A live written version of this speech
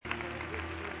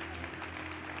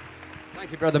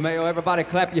Thank you, Brother Mayo. Everybody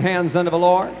clap your hands unto the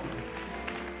Lord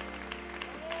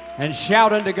and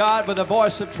shout unto God with a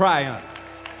voice of triumph.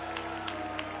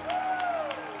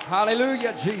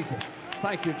 Hallelujah, Jesus.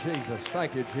 Thank you, Jesus.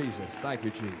 Thank you, Jesus. Thank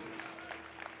you, Jesus.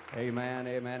 Amen,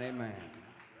 amen, amen.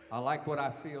 I like what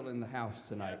I feel in the house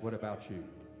tonight. What about you?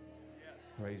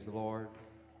 Praise the Lord.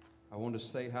 I want to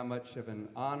say how much of an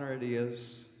honor it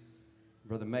is,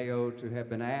 Brother Mayo, to have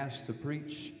been asked to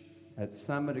preach at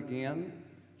Summit again.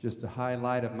 Just a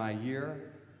highlight of my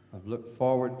year. I've looked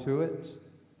forward to it.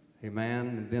 Amen.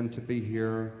 And then to be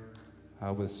here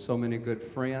with so many good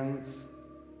friends,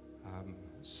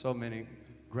 so many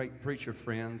great preacher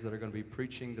friends that are going to be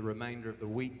preaching the remainder of the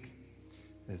week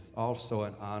is also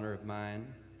an honor of mine.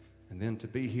 And then to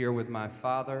be here with my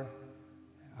father.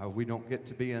 We don't get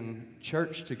to be in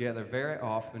church together very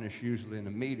often. It's usually in a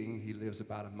meeting. He lives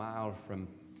about a mile from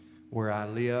where I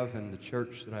live and the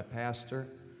church that I pastor.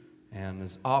 And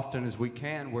as often as we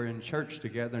can, we're in church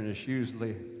together, and it's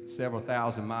usually several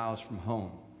thousand miles from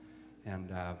home.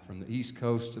 And from the East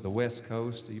Coast to the West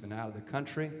Coast, even out of the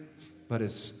country. But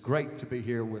it's great to be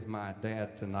here with my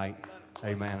dad tonight,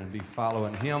 amen, and be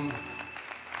following him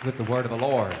with the word of the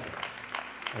Lord,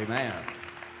 amen.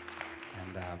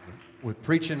 And with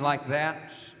preaching like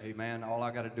that, amen, all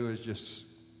I got to do is just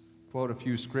quote a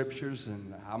few scriptures,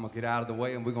 and I'm going to get out of the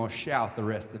way, and we're going to shout the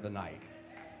rest of the night.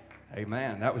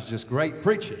 Amen. That was just great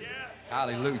preaching.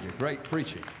 Hallelujah. Great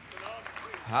preaching.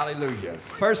 Hallelujah.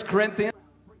 1 Corinthians.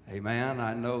 Amen.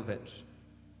 I know that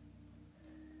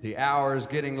the hour is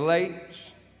getting late,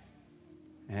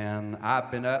 and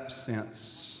I've been up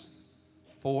since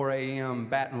 4 a.m.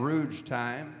 Baton Rouge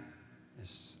time.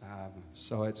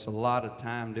 So it's a lot of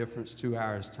time difference, 2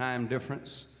 hours time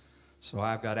difference. So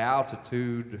I've got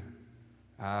altitude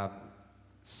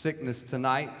sickness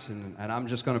tonight, and I'm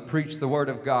just going to preach the word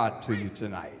of God to you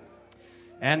tonight.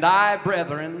 And I,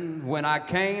 brethren, when I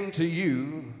came to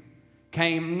you,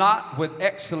 came not with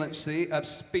excellency of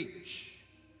speech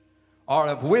or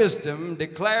of wisdom,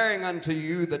 declaring unto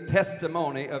you the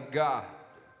testimony of God.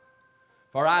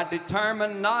 For I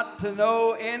determined not to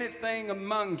know anything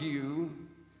among you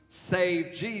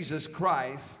save Jesus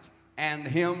Christ and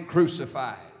him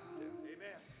crucified.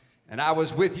 Amen. And I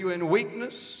was with you in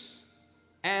weakness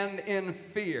and in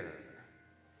fear,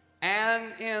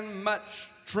 and in much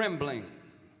trembling.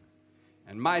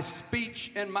 And my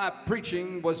speech and my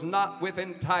preaching was not with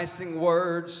enticing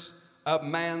words of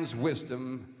man's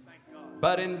wisdom,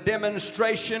 but in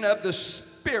demonstration of the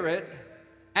Spirit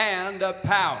and of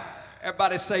power.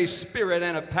 Everybody say Spirit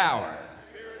and of power.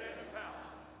 Spirit and of power.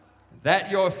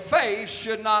 That your faith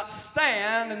should not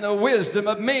stand in the wisdom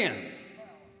of men,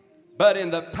 but in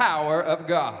the power of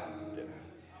God.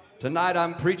 Tonight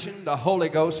I'm preaching the Holy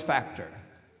Ghost factor.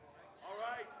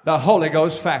 The Holy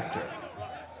Ghost factor.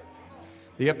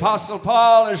 The Apostle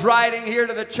Paul is writing here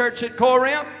to the church at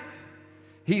Corinth.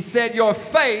 He said, your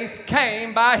faith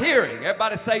came by hearing.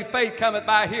 Everybody say, faith cometh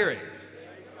by hearing.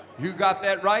 You got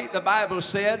that right. The Bible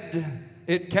said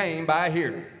it came by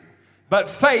hearing. But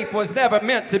faith was never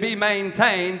meant to be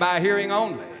maintained by hearing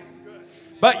only.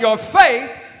 But your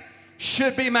faith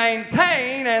should be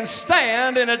maintained and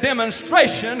stand in a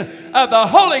demonstration of the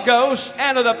Holy Ghost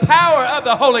and of the power of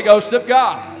the Holy Ghost of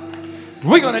God.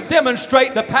 We're going to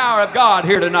demonstrate the power of God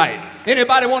here tonight.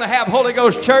 Anybody want to have Holy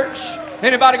Ghost church?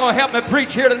 Anybody going to help me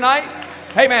preach here tonight?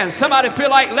 Amen. Somebody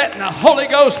feel like letting the Holy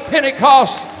Ghost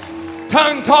Pentecost,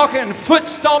 tongue-talking,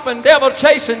 foot-stomping,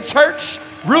 devil-chasing church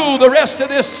rule the rest of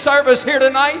this service here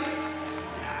tonight?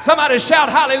 Somebody shout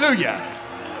hallelujah.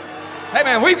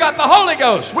 Amen. We've got the Holy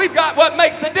Ghost. We've got what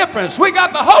makes the difference. We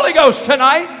got the Holy Ghost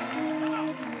tonight.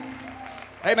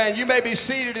 Amen. You may be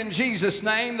seated in Jesus'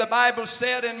 name. The Bible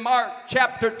said in Mark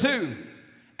chapter 2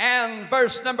 and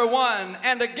verse number 1,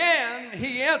 and again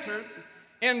he entered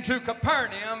into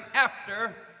Capernaum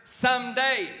after some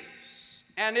days,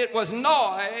 and it was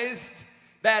noised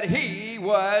that he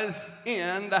was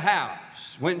in the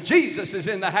house. When Jesus is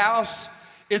in the house,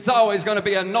 it's always going to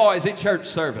be a noisy church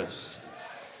service.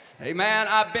 Amen.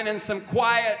 I've been in some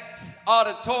quiet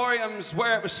auditoriums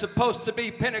where it was supposed to be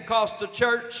Pentecostal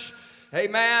church.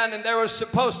 Amen. And there was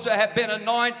supposed to have been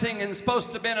anointing and supposed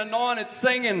to have been anointed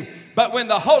singing. But when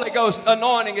the Holy Ghost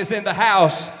anointing is in the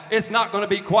house, it's not going to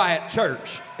be quiet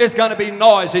church. It's going to be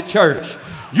noisy church.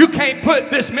 You can't put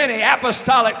this many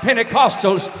apostolic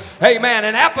Pentecostals, amen,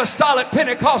 and apostolic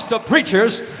Pentecostal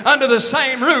preachers under the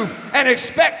same roof and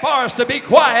expect for us to be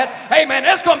quiet. Amen.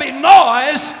 There's going to be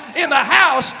noise in the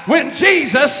house when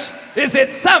Jesus is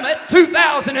at Summit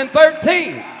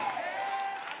 2013.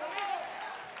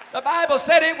 The Bible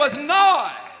said it was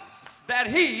noise that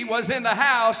he was in the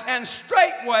house, and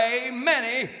straightway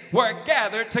many were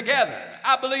gathered together.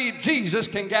 I believe Jesus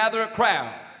can gather a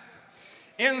crowd,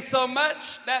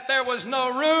 insomuch that there was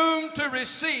no room to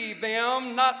receive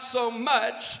them, not so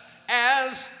much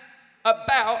as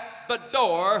about the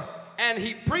door, and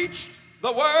he preached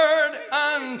the word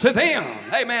unto them.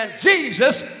 Amen.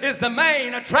 Jesus is the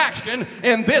main attraction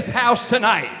in this house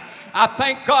tonight. I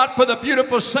thank God for the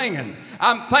beautiful singing.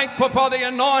 I'm thankful for the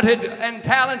anointed and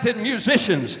talented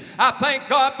musicians. I thank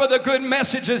God for the good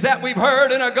messages that we've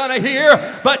heard and are going to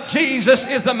hear. But Jesus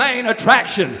is the main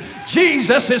attraction.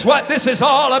 Jesus is what this is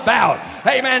all about.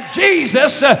 Amen.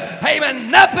 Jesus, amen,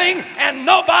 nothing and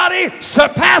nobody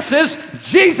surpasses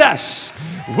Jesus.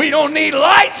 We don't need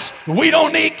lights, we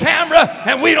don't need camera,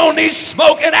 and we don't need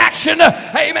smoke and action.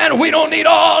 Amen. We don't need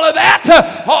all of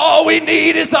that. All we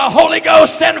need is the Holy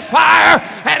Ghost and fire,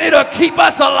 and it'll keep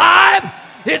us alive.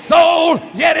 It's old,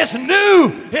 yet it's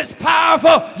new. It's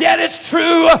powerful, yet it's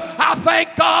true. I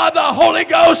thank God the Holy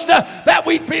Ghost that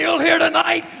we feel here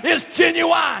tonight is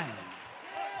genuine.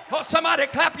 Oh, somebody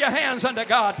clap your hands unto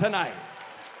God tonight.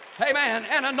 Amen.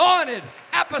 An anointed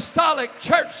apostolic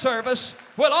church service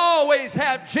will always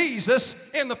have Jesus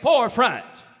in the forefront.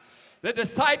 The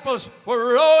disciples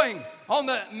were rowing on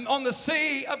the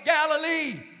Sea of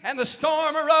Galilee, and the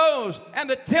storm arose, and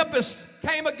the tempest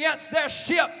came against their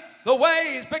ship. The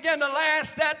waves began to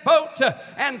lash that boat,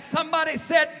 and somebody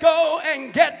said, "Go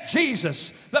and get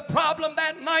Jesus." The problem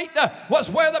that night was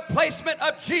where the placement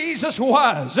of Jesus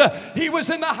was. He was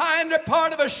in the hinder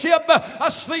part of a ship,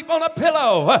 asleep on a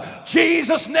pillow.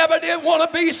 Jesus never did want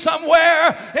to be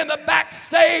somewhere in the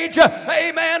backstage,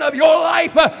 amen, of your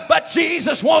life, but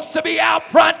Jesus wants to be out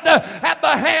front at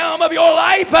the helm of your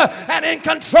life and in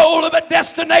control of the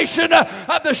destination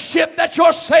of the ship that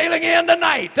you're sailing in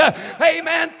tonight.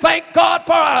 Amen. Thank God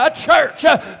for a church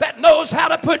that knows how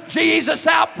to put Jesus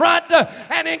out front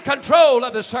and in control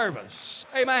of the service.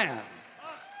 Amen.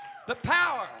 The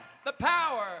power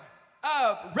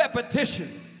of repetition.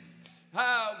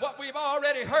 What we've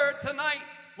already heard tonight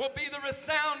will be the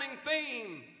resounding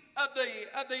theme of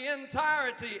the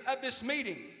entirety of this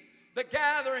meeting. The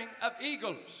gathering of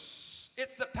eagles.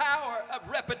 It's the power of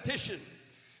repetition.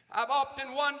 I've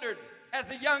often wondered as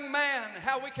a young man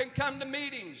how we can come to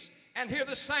meetings and hear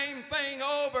the same thing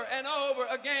over and over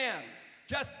again,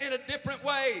 just in a different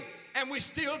way. And we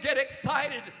still get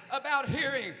excited about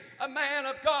hearing a man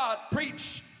of God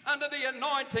preach under the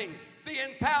anointing, the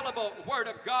infallible Word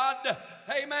of God.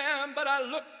 Amen. But I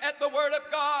look at the Word of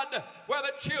God where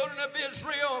the children of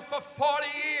Israel for 40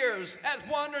 years as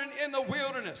wandering in the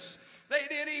wilderness, they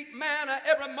did eat manna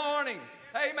every morning.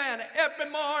 Amen. Every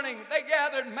morning they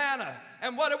gathered manna.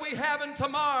 And what are we having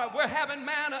tomorrow? We're having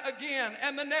manna again.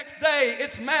 And the next day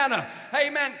it's manna.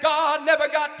 Amen. God never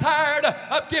got tired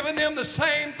of giving them the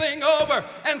same thing over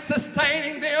and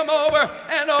sustaining them over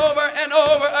and over and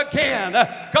over again.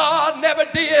 God never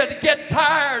did get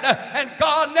tired, and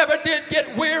God never did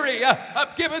get weary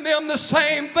of giving them the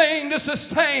same thing to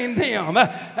sustain them.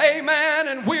 Amen.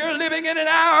 And we're living in an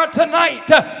hour tonight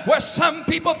where some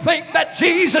people think that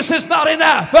Jesus is not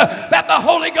enough, that the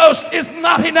Holy Ghost is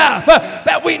not enough,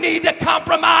 that we need to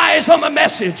compromise on the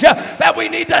message, that we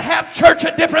need to have church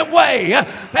a different way,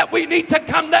 that we need to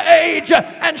come to age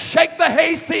and shake the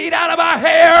hayseed out of our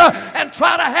hair and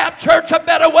try to have church a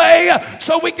better way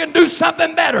so we can do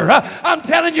something better. I'm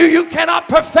telling you, you cannot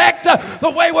perfect the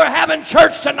way we're having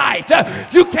church tonight.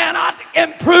 You cannot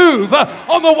improve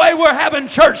on the way we're having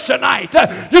church tonight.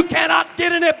 You cannot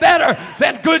get any better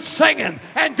than good singing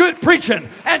and good preaching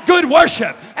and good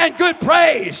worship and good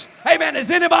praise. Amen. Is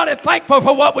anybody thankful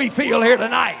for what we feel here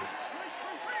tonight?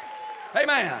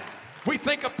 Amen. We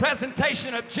think a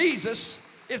presentation of Jesus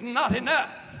is not enough.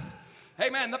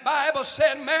 Amen. The Bible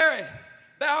said, "Mary,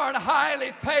 thou art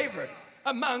highly favored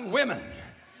among women."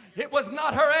 It was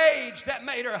not her age that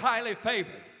made her highly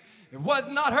favored. It was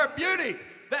not her beauty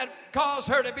that caused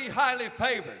her to be highly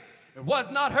favored. It was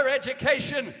not her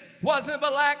education, wasn't the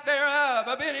lack thereof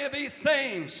of any of these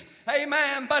things.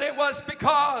 Amen. But it was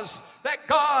because that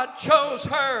God chose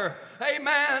her,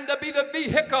 amen, to be the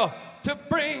vehicle to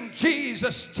bring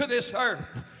Jesus to this earth.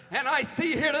 And I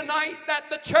see here tonight that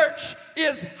the church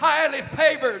is highly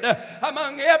favored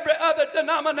among every other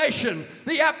denomination.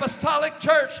 The apostolic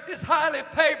church is highly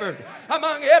favored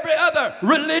among every other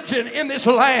religion in this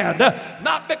land.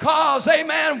 Not because,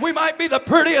 amen, we might be the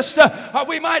prettiest or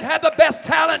we might have the best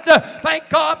talent. Thank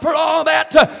God for all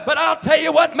that. But I'll tell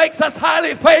you what makes us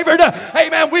highly favored.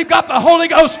 Amen. We've got the Holy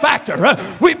Ghost factor.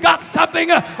 We've got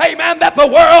something, amen, that the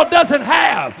world doesn't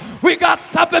have. We got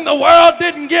something the world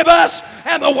didn't give us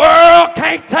and the world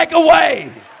can't take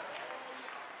away.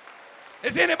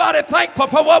 Is anybody thankful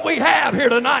for what we have here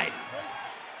tonight?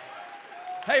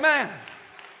 Amen.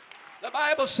 The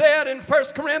Bible said in 1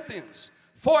 Corinthians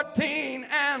 14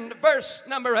 and verse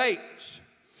number 8.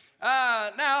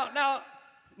 Now,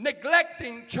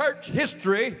 neglecting church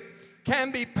history can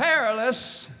be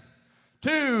perilous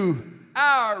to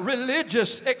our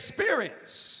religious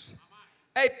experience.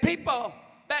 A people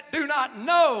that do not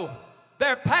know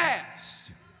their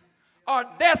past are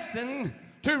destined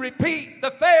to repeat the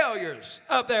failures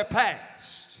of their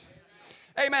past.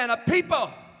 Amen. A people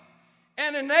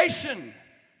and a nation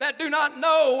that do not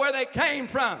know where they came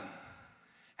from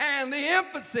and the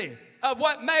emphasis of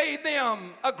what made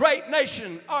them a great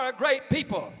nation or a great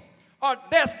people are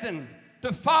destined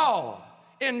to fall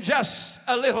in just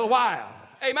a little while.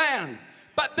 Amen.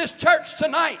 But this church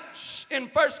tonight in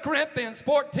 1 Corinthians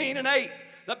 14 and 8,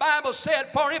 the Bible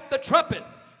said, for if the trumpet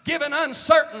give an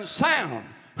uncertain sound,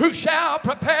 who shall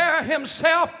prepare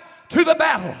himself to the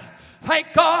battle?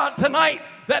 Thank God tonight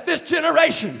that this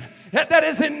generation that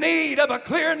is in need of a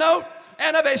clear note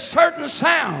and of a certain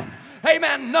sound,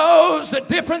 amen, knows the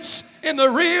difference in the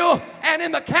real and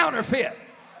in the counterfeit.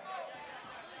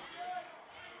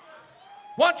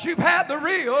 Once you've had the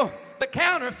real, the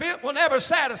counterfeit will never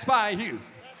satisfy you.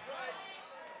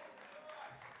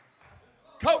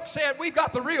 Coke said, we've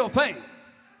got the real thing.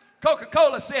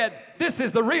 Coca-Cola said, this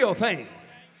is the real thing.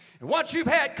 And once you've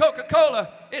had Coca-Cola,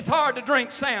 it's hard to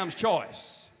drink Sam's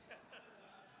Choice.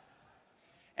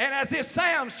 And as if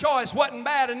Sam's Choice wasn't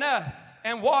bad enough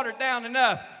and watered down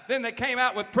enough, then they came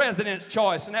out with President's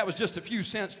Choice, and that was just a few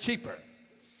cents cheaper.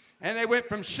 And they went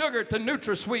from sugar to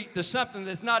NutraSweet to something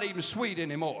that's not even sweet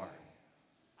anymore.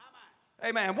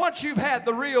 Amen. Once you've had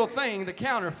the real thing, the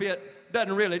counterfeit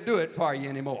doesn't really do it for you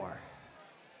anymore.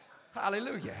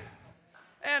 Hallelujah.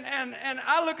 And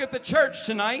I look at the church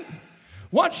tonight.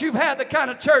 Once you've had the kind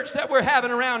of church that we're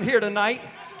having around here tonight,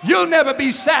 you'll never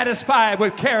be satisfied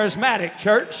with charismatic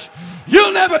church.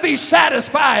 You'll never be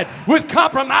satisfied with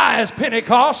compromised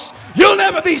Pentecost. You'll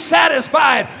never be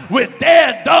satisfied with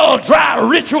dead, dull, dry,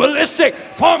 ritualistic,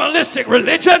 formalistic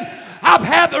religion. I've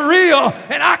had the real,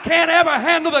 and I can't ever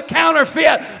handle the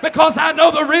counterfeit because I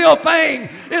know the real thing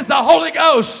is the Holy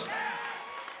Ghost.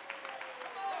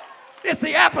 It's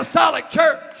the apostolic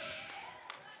church.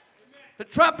 The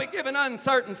trumpet give an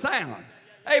uncertain sound.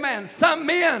 Amen. Some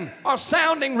men are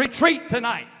sounding retreat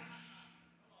tonight.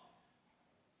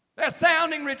 They're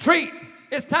sounding retreat.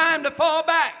 It's time to fall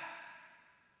back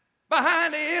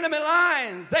behind the enemy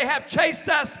lines. They have chased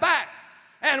us back,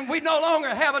 and we no longer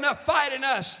have enough fight in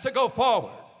us to go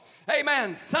forward.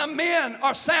 Amen. Some men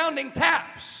are sounding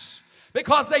taps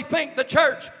because they think the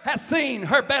church has seen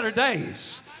her better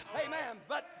days. Amen.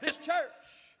 But this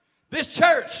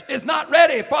church is not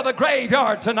ready for the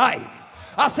graveyard tonight.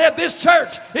 I said this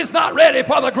church is not ready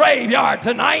for the graveyard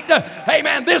tonight.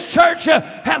 Amen. This church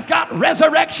has got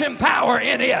resurrection power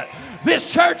in it.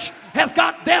 This church has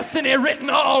got destiny written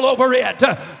all over it.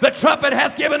 The trumpet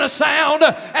has given a sound,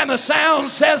 and the sound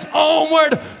says,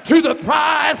 onward to the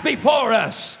prize before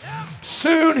us.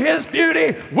 Soon his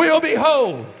beauty will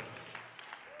behold.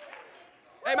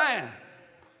 Amen.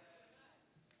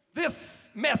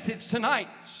 This message tonight,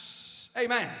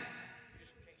 amen.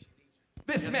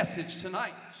 This message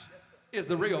tonight is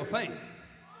the real thing.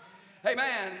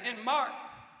 Amen. In Mark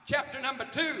chapter number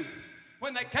 2,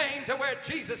 when they came to where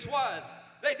Jesus was,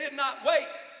 they did not wait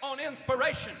on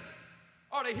inspiration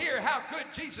or to hear how good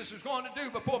Jesus was going to do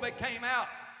before they came out.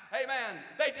 Amen.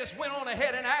 They just went on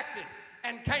ahead and acted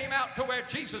and came out to where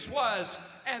Jesus was,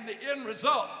 and the end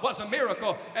result was a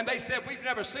miracle. And they said, we've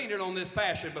never seen it on this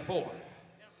fashion before.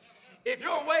 If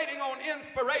you're waiting on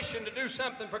inspiration to do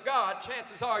something for God,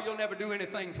 chances are you'll never do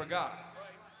anything for God.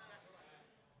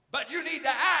 But you need to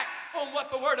act on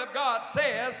what the Word of God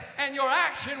says, and your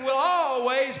action will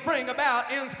always bring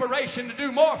about inspiration to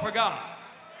do more for God.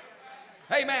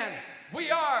 Amen.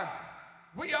 We are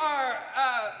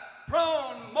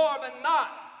prone more than not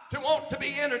to want to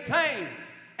be entertained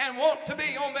and want to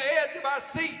be on the edge of our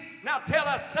seat. Now tell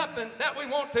us something that we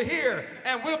want to hear,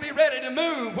 and we'll be ready to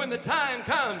move when the time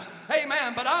comes.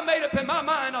 Amen. But I made up in my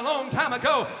mind a long time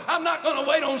ago, I'm not going to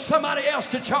wait on somebody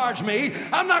else to charge me.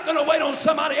 I'm not going to wait on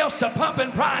somebody else to pump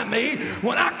and prime me.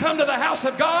 When I come to the house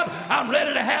of God, I'm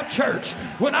ready to have church.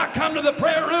 When I come to the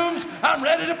prayer rooms, I'm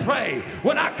ready to pray.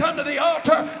 When I come to the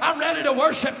altar, I'm ready to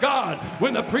worship God.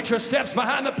 When the preacher steps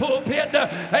behind the pulpit,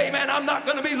 amen, I'm not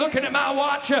going to be looking at my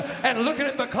watch and looking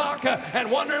at the clock and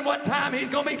wondering what time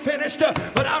he's going to be finished,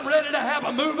 but I'm ready to have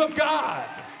a move of God.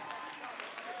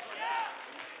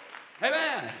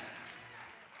 Amen.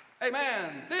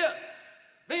 Amen. This,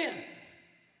 amen,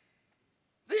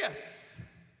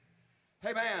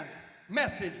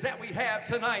 message that we have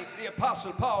tonight, the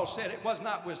Apostle Paul said it was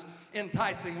not with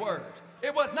enticing words.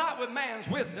 It was not with man's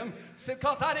wisdom,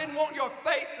 because I didn't want your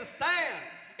faith to stand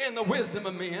in the wisdom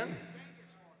of men.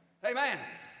 Amen.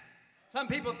 Some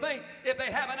people think if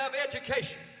they have enough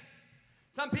education.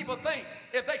 Some people think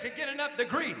if they could get enough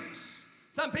degrees.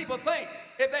 Some people think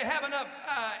if they have enough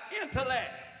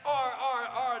intellect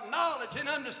or knowledge and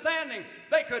understanding,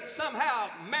 they could somehow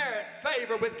merit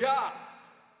favor with God.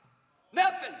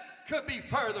 Nothing could be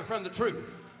further from the truth.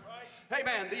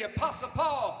 Amen. The Apostle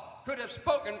Paul could have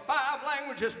spoken 5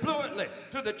 languages fluently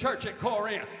to the church at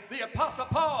Corinth. The Apostle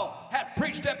Paul had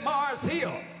preached at Mars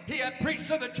Hill. He had preached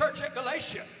to the church at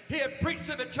Galatia. He had preached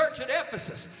to the church at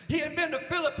Ephesus. He had been to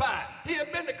Philippi. He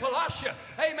had been to Colossia.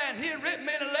 Amen. He had written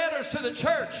many letters to the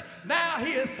church. Now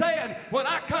he is saying, when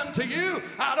I come to you,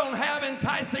 I don't have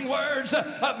enticing words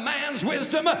of man's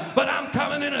wisdom, but I'm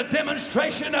coming in a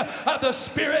demonstration of the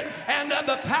Spirit and of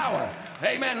the power.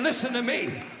 Amen. Listen to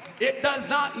me. It does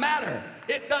not matter.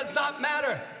 It does not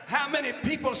matter how many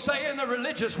people say in the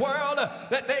religious world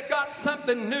that they've got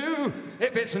something new.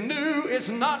 If it's new, it's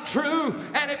not true.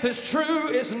 And if it's true,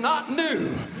 it's not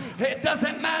new. It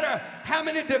doesn't matter how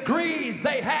many degrees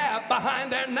they have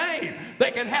behind their name. They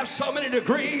can have so many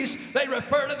degrees, they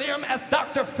refer to them as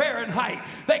Dr. Fahrenheit.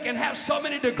 They can have so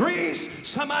many degrees,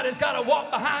 somebody's got to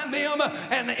walk behind them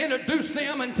and introduce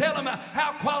them and tell them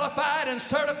how qualified and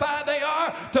certified they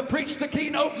are to preach the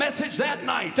keynote message that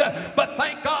night. But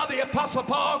thank God the Apostle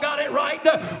Paul got it right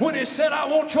when he said, I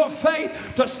want your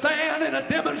faith to stand in a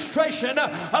demonstration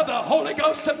of the Holy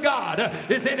Ghost of God.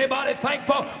 Is anybody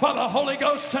thankful for the Holy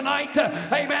Ghost tonight?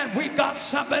 Amen. We've got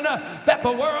something that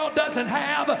the world doesn't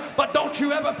have, but don't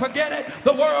you ever forget it.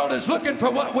 The world is looking for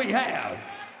what we have.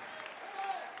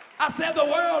 I said the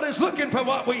world is looking for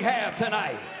what we have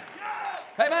tonight.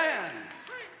 Amen.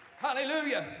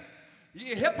 Hallelujah.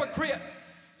 You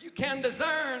hypocrites, you can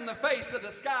discern the face of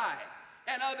the sky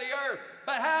and of the earth,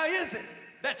 but how is it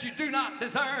that you do not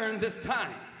discern this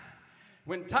time?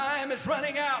 When time is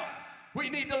running out, we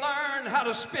need to learn how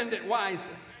to spend it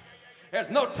wisely. There's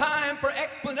no time for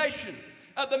explanation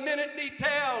of the minute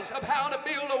details of how to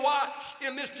build a watch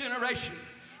in this generation.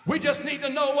 We just need to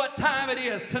know what time it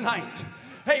is tonight.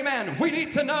 Amen. We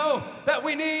need to know that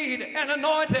we need an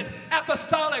anointed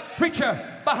apostolic preacher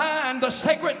behind the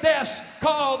sacred desk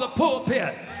called the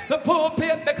pulpit. The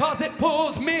pulpit because it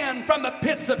pulls men from the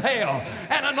pits of hell.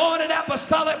 An anointed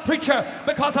apostolic preacher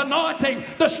because anointing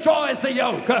destroys the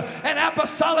yoke. An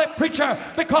apostolic preacher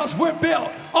because we're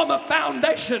built on the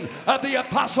foundation of the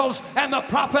apostles and the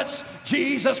prophets,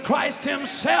 Jesus Christ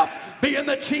himself being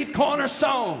the chief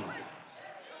cornerstone.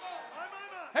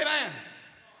 Amen.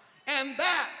 And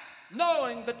that,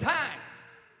 knowing the time,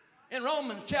 in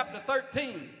Romans chapter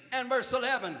 13 and verse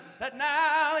 11, that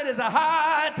now it is a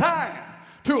high time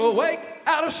to awake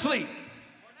out of sleep.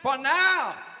 For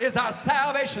now is our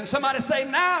salvation. Somebody say,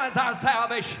 now is our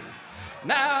salvation.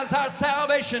 Now is our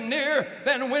salvation nearer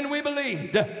than when we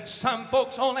believed. Some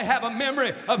folks only have a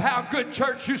memory of how good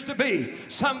church used to be.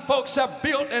 Some folks are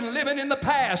built and living in the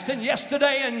past and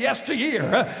yesterday and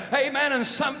yesteryear. Amen. And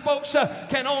some folks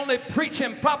can only preach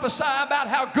and prophesy about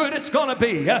how good it's going to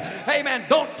be. Amen.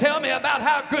 Don't tell me about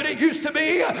how good it used to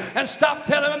be and stop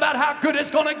telling me about how good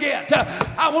it's going to get.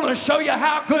 I want to show you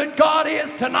how good God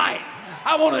is tonight.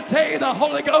 I want to tell you the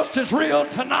Holy Ghost is real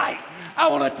tonight. I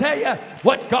want to tell you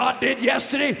what God did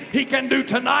yesterday, he can do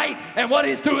tonight. And what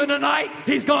he's doing tonight,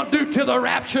 he's going to do till the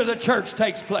rapture of the church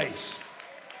takes place.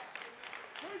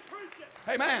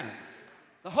 Amen.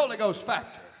 The Holy Ghost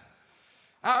factor.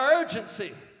 Our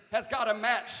urgency has got to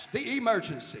match the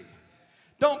emergency.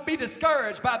 Don't be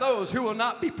discouraged by those who will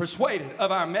not be persuaded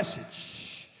of our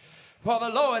message. For the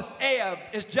lowest ebb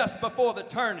is just before the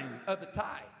turning of the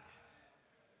tide.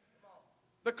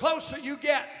 The closer you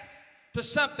get to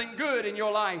something good in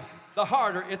your life, the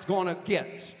harder it's going to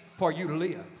get for you to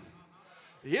live.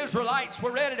 The Israelites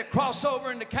were ready to cross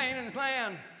over into Canaan's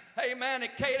land. Amen.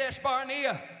 At Kadesh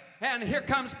Barnea. And here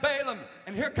comes Balaam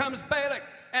and here comes Balak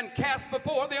and cast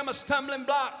before them a stumbling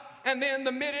block. And then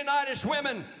the Midianitish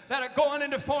women that are going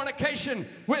into fornication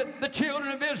with the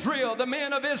children of Israel, the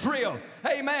men of Israel.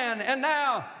 Amen. And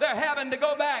now they're having to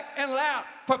go back and lap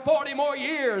for 40 more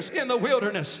years in the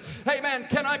wilderness. Amen.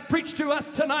 Can I preach to us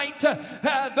tonight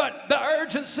the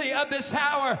urgency of this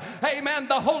hour? Amen.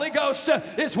 The Holy Ghost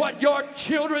is what your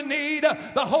children need.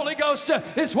 The Holy Ghost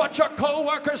is what your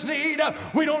co-workers need.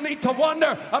 We don't need to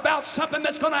wonder about something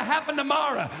that's going to happen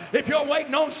tomorrow. If you're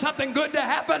waiting on something good to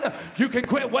happen, you can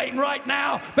quit waiting right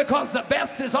now because the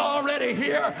best is already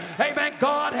here. Amen.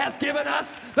 God has given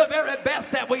us the very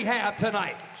best that we have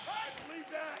tonight.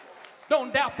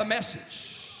 Don't doubt the message.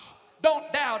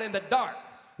 Don't doubt in the dark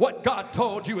what God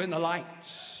told you in the light.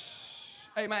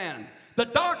 Amen. The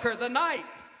darker the night,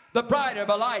 the brighter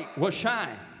the light will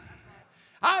shine.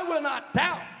 I will not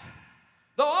doubt,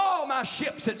 though all my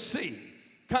ships at sea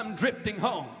come drifting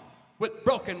home with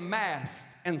broken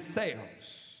masts and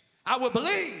sails. I will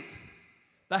believe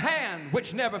the hand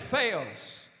which never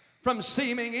fails from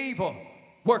seeming evil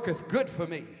worketh good for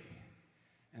me.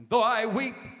 And though I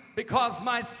weep because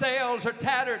my sails are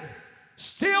tattered,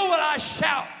 still will I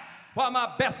shout while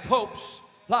my best hopes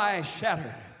lie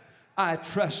shattered. I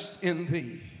trust in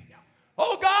thee.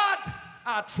 Oh God,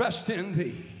 I trust in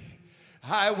thee.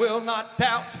 I will not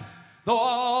doubt, though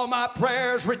all my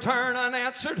prayers return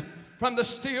unanswered from the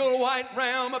still white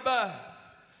realm above.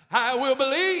 I will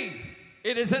believe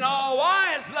it is an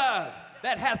all-wise love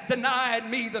that has denied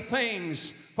me the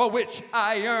things for which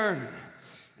I yearn.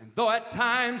 And though at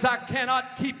times I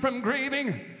cannot keep from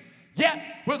grieving, yet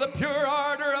will the pure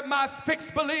ardor of my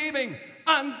fixed believing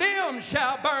undimmed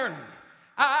shall burn.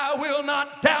 I will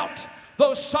not doubt,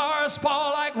 though sorrows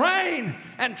fall like rain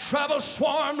and troubles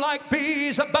swarm like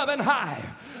bees above and high.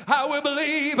 I will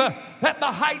believe that the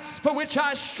heights for which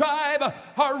I strive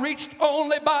are reached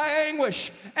only by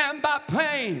anguish and by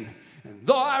pain. And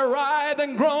though I writhe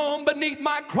and groan beneath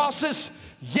my crosses,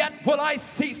 yet will I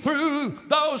see through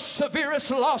those severest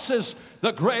losses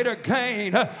the greater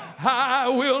gain. I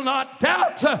will not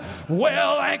doubt.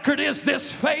 Well anchored is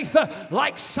this faith,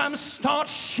 like some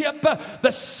staunch ship. The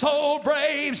soul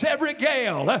braves every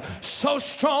gale, so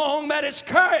strong that its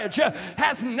courage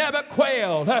has never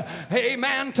quailed.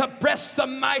 Amen. To breast the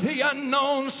mighty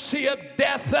unknown sea of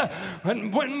death.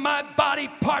 And when my body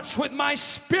parts with my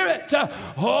spirit,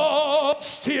 oh,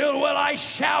 still will I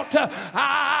shout.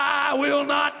 I will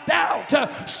not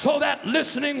doubt, so that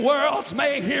listening worlds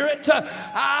may hear it.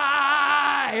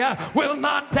 I will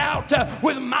not doubt.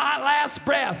 With my last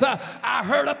breath, I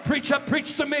heard a preacher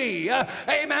preach to me,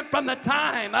 amen, from the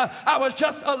time I was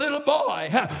just a little boy.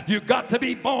 You got to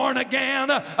be born again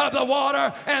of the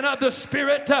water and of the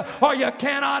Spirit, or you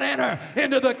cannot enter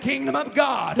into the kingdom of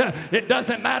God. It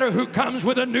doesn't matter who comes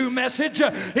with a new message.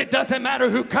 It doesn't matter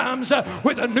who comes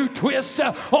with a new twist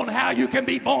on how you can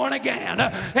be born again,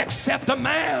 except a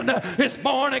man is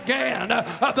born again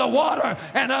of the water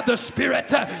and of the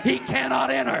Spirit. He cannot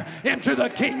enter into the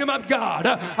kingdom of God.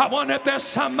 I wonder if there's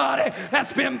somebody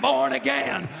that's been born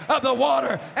again of the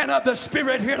water and of the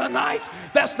Spirit here tonight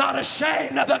that's not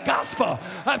ashamed of the gospel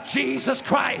of Jesus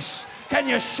Christ. Can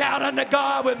you shout unto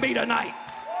God with me tonight?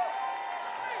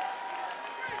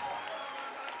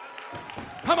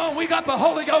 Come on, we got the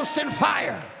Holy Ghost in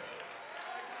fire.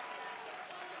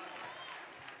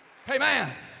 Amen.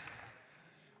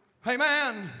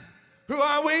 Amen. Who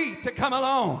are we to come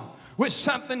along with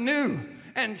something new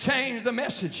and change the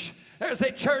message? There's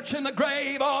a church in the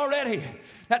grave already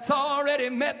that's already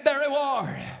met their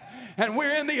reward. And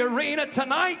we're in the arena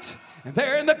tonight, and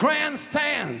they're in the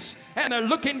grandstands, and they're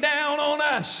looking down on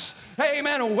us.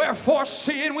 Amen. Wherefore,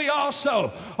 seeing we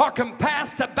also are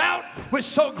compassed about with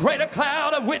so great a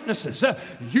cloud of witnesses.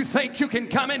 You think you can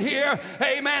come in here,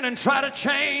 amen, and try to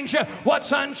change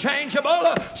what's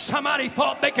unchangeable? Somebody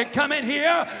thought they could come in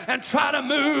here and try to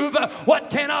move what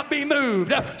cannot be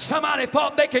moved. Somebody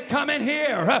thought they could come in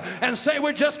here and say,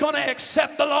 we're just going to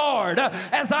accept the Lord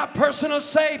as our personal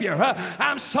Savior.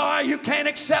 I'm sorry, you can't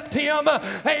accept Him.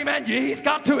 Amen. He's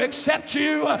got to accept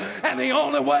you, and the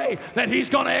only way that He's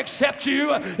going to accept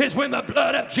you is when the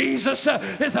blood of Jesus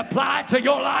is applied to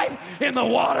your life in the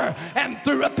water and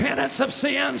through repentance of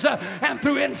sins and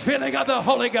through infilling of the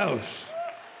Holy Ghost.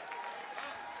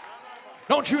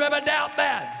 Don't you ever doubt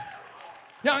that.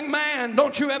 Young man,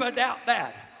 don't you ever doubt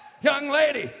that. Young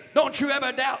lady, don't you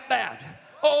ever doubt that.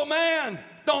 Oh man,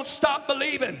 don't stop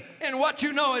believing in what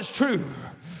you know is true.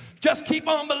 Just keep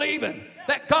on believing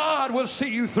that God will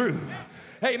see you through.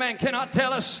 Amen. Cannot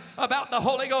tell us about the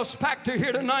Holy Ghost factor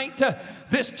here tonight.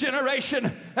 This generation,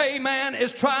 amen,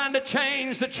 is trying to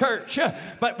change the church.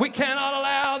 But we cannot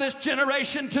allow this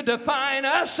generation to define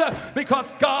us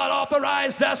because God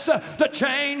authorized us to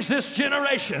change this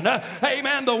generation.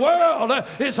 Amen. The world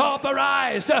is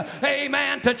authorized,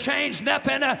 amen, to change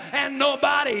nothing and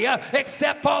nobody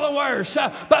except for the worse.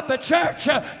 But the church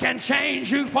can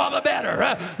change you for the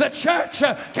better. The church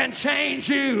can change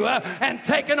you and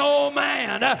take an old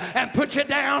man and put you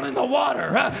down in the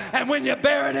water. And when you're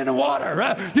buried in the water,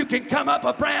 you can come up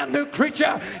a brand new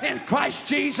creature in Christ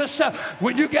Jesus.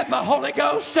 When you get the Holy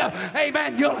Ghost,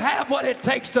 amen, you'll have what it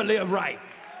takes to live right.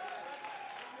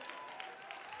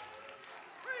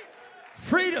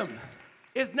 Freedom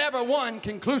is never won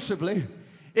conclusively.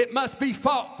 It must be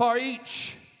fought for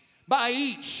each by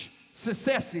each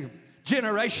successive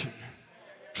generation.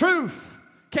 Truth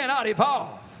cannot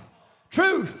evolve.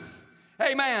 Truth,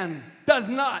 amen, does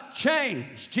not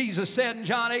change. Jesus said in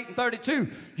John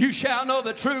 8:32, you shall know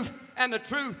the truth, and the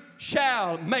truth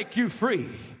shall make you free.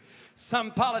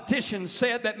 Some politicians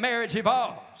said that marriage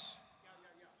evolves.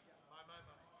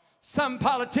 Some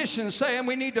politicians saying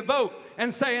we need to vote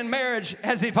and saying marriage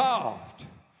has evolved.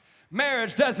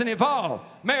 Marriage doesn't evolve.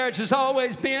 Marriage has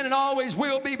always been and always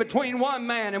will be between one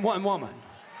man and one woman.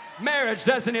 Marriage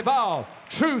doesn't evolve.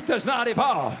 Truth does not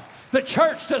evolve. The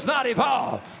church does not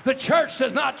evolve. The church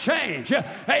does not change.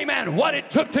 Amen. What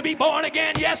it took to be born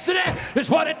again yesterday is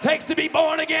what it takes to be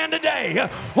born again today.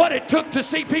 What it took to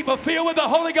see people filled with the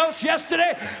Holy Ghost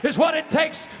yesterday is what it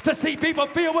takes to see people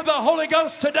filled with the Holy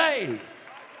Ghost today.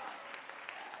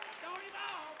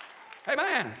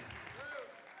 Amen.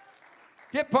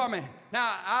 Get for me.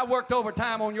 Now, I worked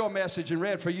overtime on your message and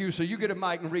read for you, so you get a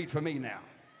mic and read for me now.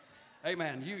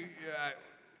 Amen.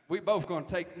 We both going to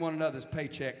take one another's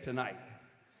paycheck tonight.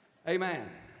 Amen.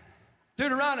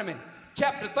 Deuteronomy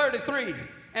chapter 33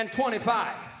 and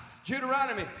 25.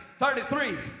 Deuteronomy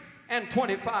 33 and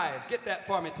 25. Get that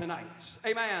for me tonight.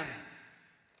 Amen.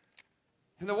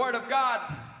 In the Word of God,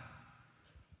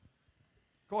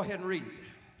 go ahead and read.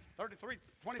 33,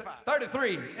 25.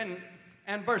 33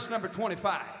 and verse number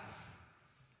 25.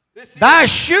 Thy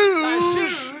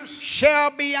shoes shall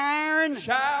be iron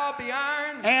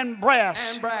and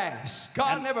brass.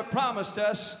 God never promised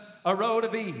us a road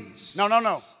of ease.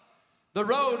 No. The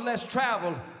road less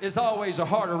traveled is always a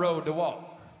harder road to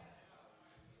walk.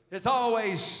 There's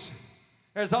always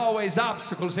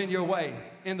obstacles in your way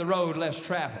in the road less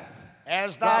traveled.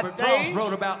 As thy Robert Frost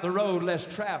wrote about the road less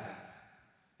traveled.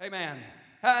 Amen.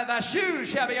 Thy shoes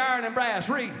shall be iron and brass.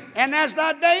 Read. And as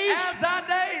thy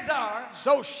days are,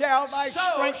 so shall thy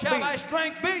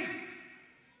strength be.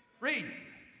 Read.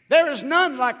 There is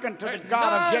none like unto the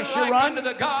God of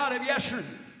Jeshurun,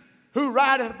 who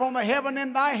rideth upon the heaven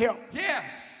in thy help.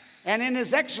 Yes. And in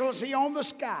his excellency on the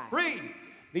sky. Read.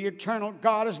 The eternal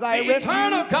God is thy refuge. refuge.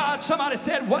 Eternal God. Somebody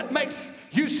said, what makes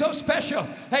you so special?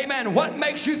 Amen. What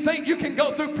makes you think you can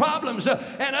go through problems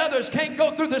and others can't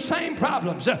go through the same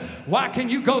problems? Why can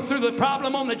you go through the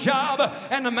problem on the job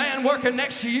and the man working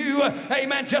next to you,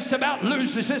 amen, just about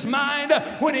loses his mind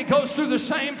when he goes through the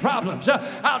same problems?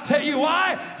 I'll tell you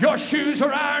why. Your shoes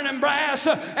are iron and brass,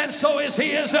 and so is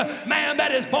his. Man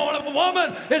that is born of a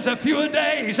woman is a few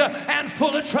days and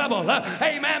full of trouble.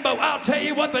 Amen. But I'll tell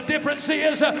you what the difference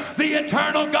is. The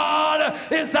eternal God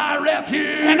is thy refuge.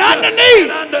 And underneath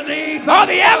are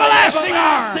the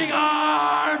everlasting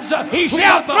arms. He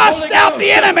shall thrust out the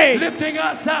enemy. Lifting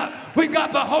us up. We've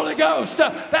got the Holy Ghost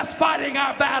that's fighting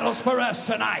our battles for us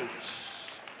tonight.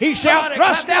 He shall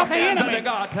thrust out the enemy. To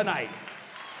God tonight.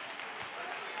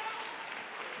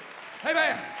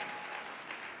 Amen.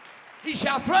 He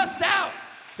shall thrust out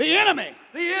the enemy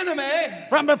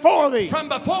from before thee.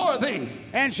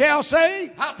 And shall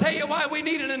say, I'll tell you why we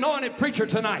need an anointed preacher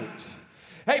tonight.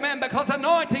 Amen. Because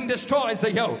anointing destroys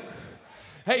the yoke.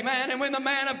 Amen. And when the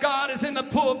man of God is in the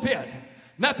pulpit,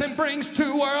 nothing brings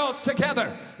two worlds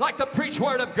together like the preached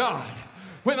word of God.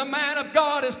 When the man of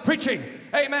God is preaching,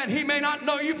 amen, he may not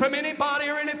know you from anybody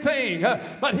or anything,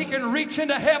 but he can reach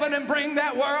into heaven and bring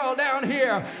that world down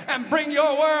here and bring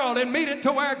your world and meet it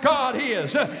to where God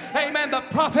is. Amen. The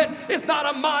prophet is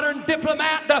not a modern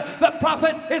diplomat. The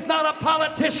prophet is not a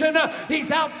politician. He's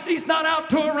not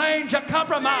out to arrange a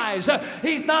compromise.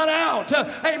 He's not out,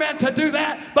 amen, to do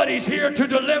that, but he's here to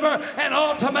deliver an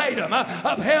ultimatum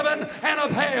of heaven and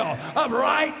of hell, of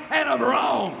right and of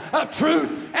wrong, of truth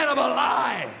and of a lie.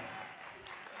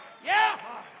 Yeah.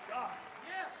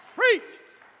 Yes. Preach.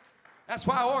 That's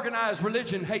why organized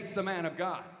religion hates the man of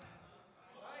God.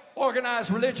 Organized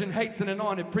religion hates an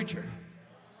anointed preacher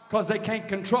because they can't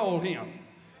control him.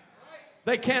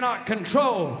 They cannot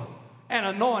control an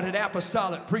anointed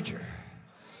apostolic preacher.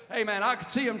 Amen. I could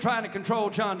see him trying to control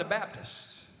John the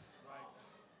Baptist.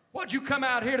 What'd you come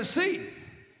out here to see?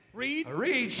 A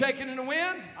reed shaking in the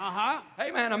wind.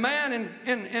 Amen. A man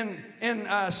in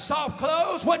soft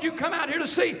clothes. What'd you come out here to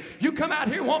see? You come out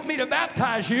here want me to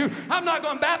baptize you. I'm not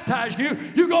going to baptize you.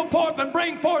 You go forth and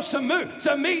bring forth some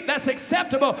meat that's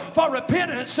acceptable for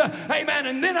repentance. Amen.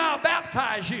 And then I'll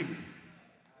baptize you. That's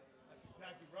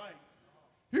exactly right.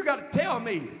 You got to tell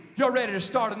me you're ready to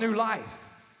start a new life.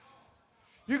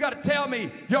 You got to tell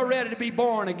me you're ready to be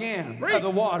born again of the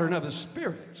water and of the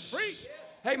Spirit.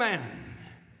 Amen.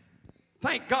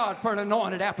 Thank God for an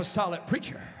anointed apostolic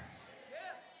preacher.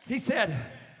 He said,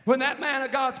 when that man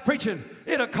of God's preaching,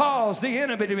 it'll cause the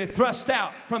enemy to be thrust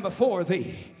out from before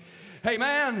thee.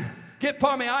 Amen. Get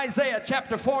for me Isaiah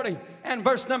chapter 40 and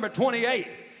verse number 28.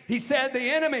 He said, the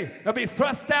enemy will be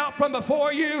thrust out from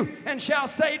before you and shall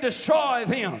say, destroy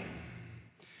them.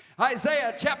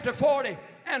 Isaiah chapter 40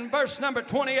 and verse number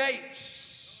 28.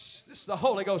 This is the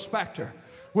Holy Ghost factor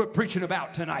we're preaching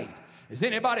about tonight. Does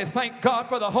anybody thank God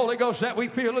for the Holy Ghost that we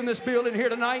feel in this building here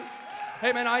tonight?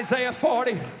 Amen. Isaiah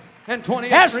 40 and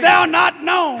 28. Hast thou not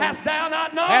known? Hast thou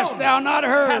not known? Hast thou not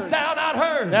heard? Hast thou not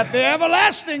heard? That the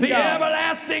everlasting the God,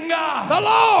 everlasting God, the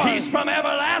Lord, He's from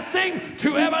everlasting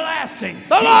to everlasting.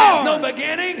 The He Lord has no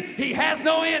beginning. He has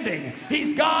no ending.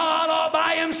 He's God all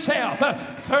by Himself.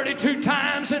 32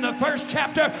 times in the first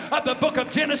chapter of the book of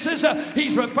Genesis,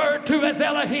 He's referred to as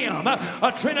Elohim.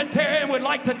 A Trinitarian would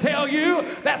like to tell you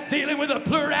that's dealing with a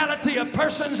plurality of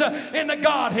persons in the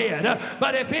Godhead.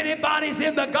 But if anybody's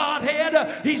in the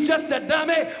Godhead, He's just a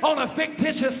dummy on a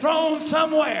fictitious throne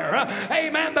somewhere.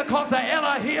 Amen. Because the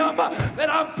Elohim that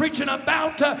I'm preaching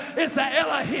about is the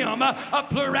Elohim, a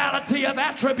plurality of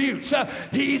attributes.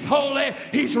 He's holy,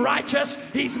 He's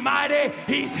righteous, He's mighty,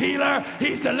 He's healer,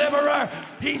 He's deliverer,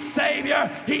 He's Savior,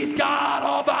 He's God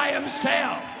all by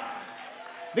Himself.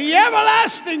 The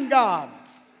everlasting God,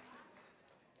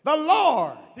 the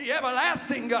Lord, the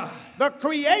everlasting God, the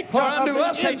creator for unto of the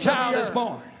us a ends of child the is earth.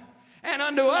 born, and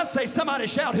unto us a, somebody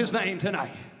shout His name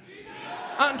tonight.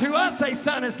 Unto us a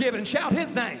son is given, shout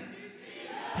His name.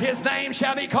 His name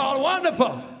shall be called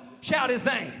Wonderful, shout His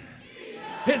name.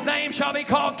 His name shall be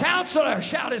called Counselor,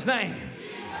 shout His name.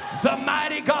 The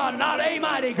mighty God, not a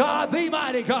mighty God, the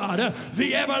mighty God,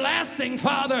 the everlasting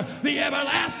Father, the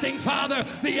everlasting Father,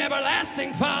 the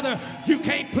everlasting Father. You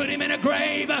can't put Him in a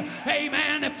grave.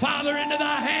 Amen. Father, into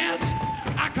Thy hands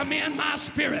I commend my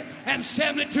spirit. And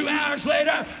 72 hours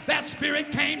later, that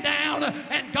spirit came down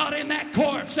and got in that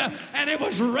corpse, and it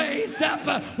was raised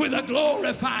up with a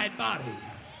glorified body.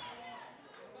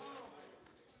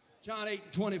 John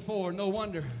 8:24, no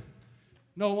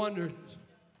wonder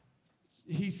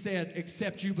He said,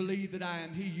 except you believe that I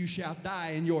am He, you shall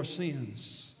die in your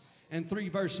sins. And 3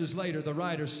 verses later, the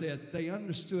writer said, they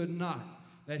understood not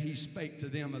that He spake to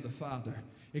them of the Father.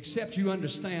 Except you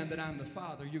understand that I'm the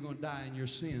Father, you're going to die in your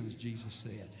sins, Jesus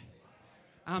said.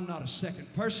 I'm not a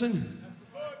second person.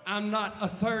 I'm not a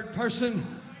third person.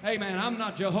 Amen. I'm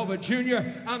not Jehovah Jr.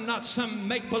 I'm not some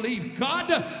make-believe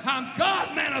God. I'm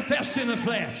God manifest in the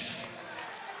flesh.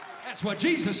 That's what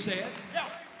Jesus said.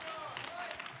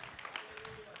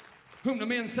 Whom the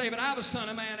men say, but I, the Son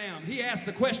of Man, am. He asked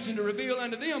the question to reveal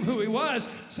unto them who He was.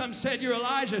 Some said, you're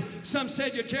Elijah. Some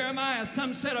said, you're Jeremiah.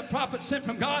 Some said, a prophet sent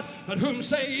from God. But whom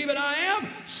say ye that I am?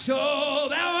 So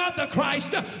thou art the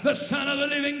Christ, the Son of the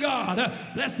living God.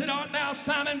 Blessed art thou,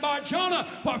 Simon Bar-Jonah,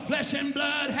 for flesh and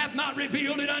blood hath not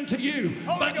revealed it unto you,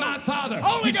 but my Father.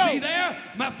 You see there?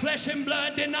 My flesh and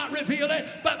blood did not reveal it,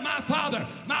 but my Father.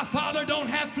 My Father don't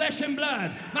have flesh and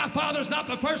blood. My Father's not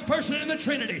the first person in the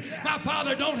Trinity. My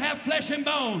Father don't have flesh and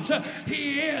bones.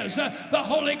 He is the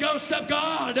Holy Ghost of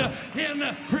God in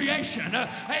creation.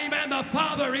 Amen. The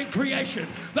Father in creation,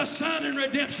 the Son in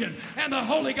redemption, and the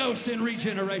Holy Ghost in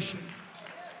regeneration.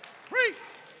 Preach.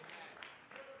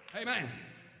 Amen.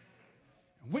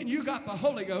 When you got the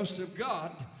Holy Ghost of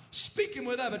God speaking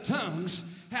with other tongues,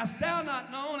 hast thou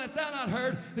not known, hast thou not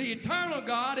heard, the eternal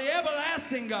God, the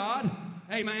everlasting God.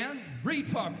 Amen. Read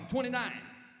for me. 29.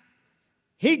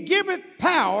 He giveth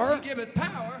power. He giveth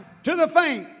power to the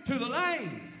faint. To the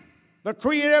lame. The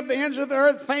creator of the ends of the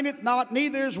earth fainteth not,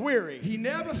 neither is weary. He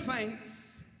never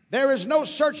faints. There is no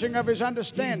searching of His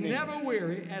understanding. He's never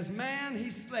weary. As man He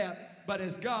slept, but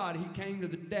as God He came to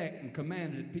the deck and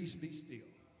commanded, peace be still.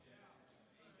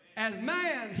 As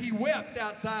man He wept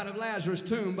outside of Lazarus'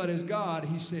 tomb, but as God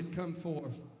He said, come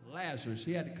forth, Lazarus.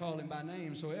 He had to call him by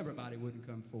name so everybody wouldn't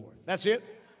come forth. That's it.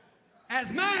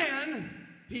 As man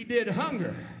He did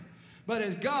hunger, but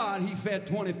as God He fed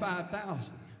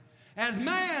 25,000. As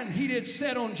man He did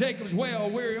sit on Jacob's well,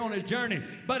 weary on His journey,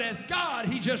 but as God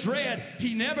He just read,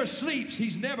 He never sleeps,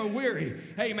 He's never weary.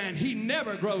 Amen. He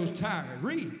never grows tired.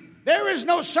 Read. There is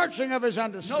no searching of His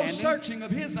understanding. No searching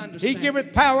of His understanding. He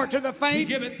giveth power to the faint. He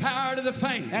giveth power to the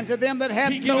faint. And to them that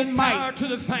have no might. He giveth power to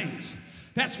the faint.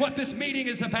 That's what this meeting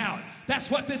is about.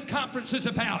 That's what this conference is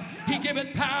about. He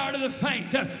giveth power to the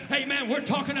faint. Amen. We're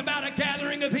talking about a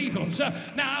gathering of eagles.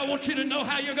 Now I want you to know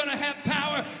how you're going to have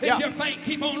power if you're faint.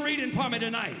 Keep on reading for me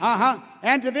tonight.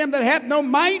 And to them that have no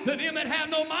might. To them that have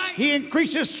no might. He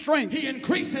increaseth strength. He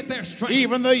increaseth their strength.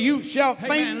 Even the youth shall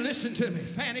faint. Amen. Listen to me.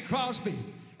 Fanny Crosby,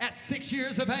 at 6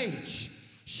 years of age,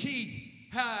 she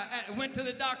went to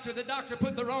the doctor. The doctor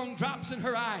put the wrong drops in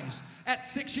her eyes. At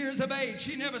 6 years of age,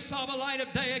 she never saw the light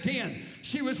of day again.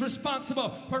 She was responsible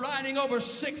for writing over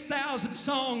 6,000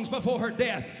 songs before her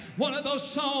death. One of those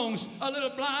songs, a little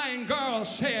blind girl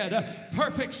said,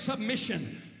 perfect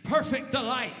submission, perfect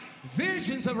delight.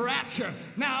 Visions of rapture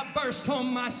now burst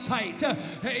on my sight.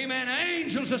 Amen.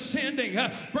 Angels ascending,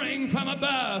 bring from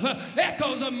above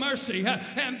echoes of mercy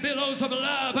and billows of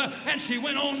love. And she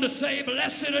went on to say,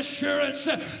 blessed assurance,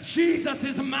 Jesus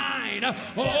is mine.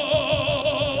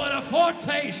 Oh, what a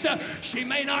foretaste. She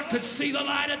may not could see the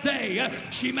light of day.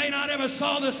 She may not ever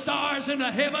saw the stars in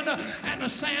the heaven and the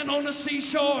sand on the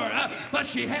seashore. But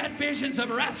she had visions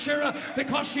of rapture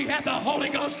because she had the Holy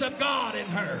Ghost of God in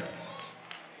her.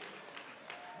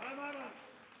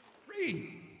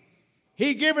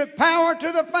 He giveth power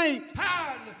to the faint.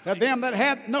 To them that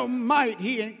have no might,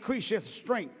 he increaseth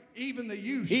strength. Even the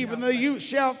youth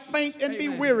shall faint and be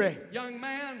weary. Young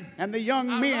man, and the young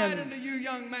men. I write unto you,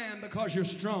 young man, because you're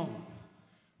strong.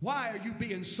 Why are you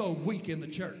being so weak in the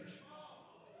church?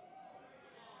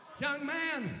 Young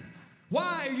man,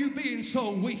 why are you being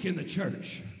so weak in the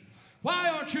church?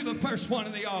 Why aren't you the first one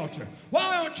in the altar?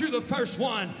 Why aren't you the first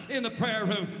one in the prayer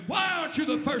room? Why aren't you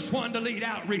the first one to lead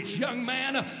outreach? Young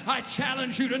man, I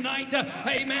challenge you tonight,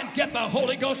 amen, get the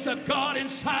Holy Ghost of God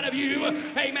inside of you.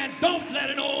 Amen. Don't let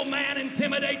an old man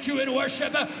intimidate you in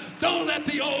worship. Don't let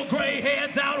the old gray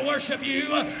heads out worship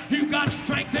you. You got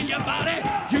strength in your body.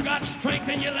 You got strength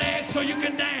in your legs so you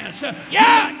can dance.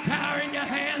 Yeah. You got power in your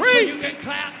hands so you can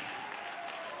clap.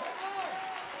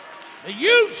 The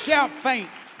youth shall faint.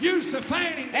 Youths are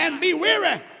fainting and be weary.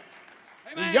 Amen.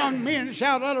 The young men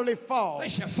shall utterly fall. They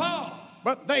shall fall.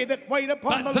 But they that wait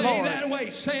upon the Lord. But they that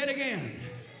wait, say it again.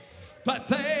 But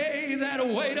they that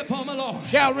wait upon the Lord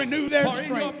shall renew their strength.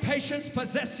 For in your patience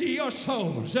possess ye your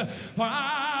souls. For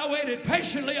I waited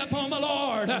patiently upon the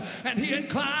Lord, and he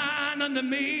inclined unto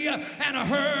me and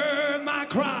heard my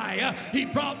cry. He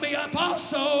brought me up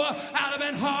also out of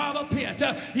an horrible pit.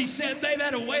 He said, they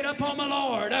that wait upon the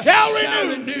Lord shall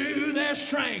renew their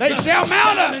strength. They shall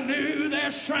mount up. Renew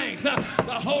their strength.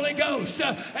 The Holy Ghost,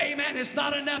 amen, it's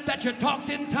not enough that you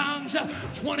talked in tongues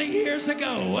 20 years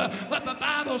ago, but the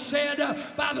Bible said,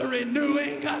 by the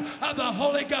renewing of the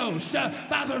Holy Ghost,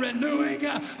 by the renewing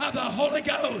of the Holy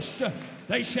Ghost,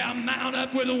 they shall mount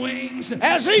up with wings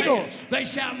as eagles. They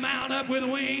shall mount up with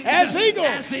wings as eagles.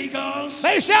 As eagles.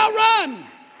 They shall run.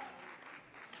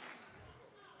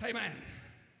 Amen.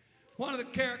 One of the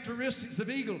characteristics of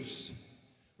eagles,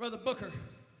 Brother Booker,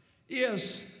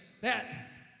 is that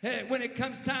when it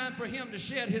comes time for him to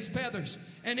shed his feathers,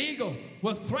 an eagle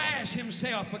will thrash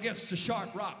himself against a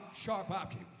sharp rock, sharp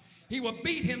object. He will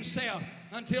beat himself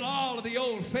until all of the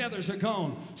old feathers are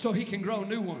gone so he can grow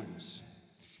new ones.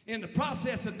 In the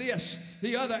process of this,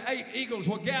 the other 8 eagles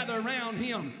will gather around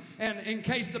him, and in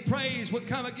case the prey would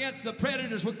come against, the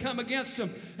predators would come against him,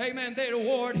 amen, they'd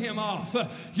ward him off.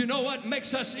 You know what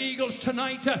makes us eagles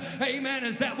tonight, amen,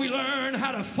 is that we learn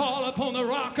how to fall upon the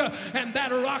rock, and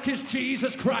that rock is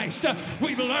Jesus Christ.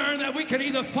 We've learned that we can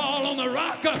either fall on the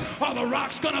rock, or the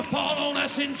rock's going to fall on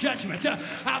us in judgment.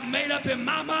 I've made up in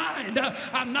my mind,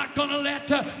 I'm not going to let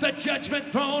the judgment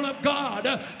throne of God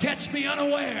catch me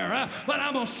unaware, but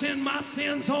I'm going to send my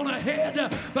sins on ahead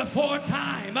before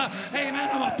time. Amen.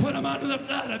 I'm going to put them under the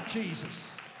blood of Jesus.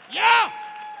 Yeah.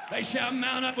 They shall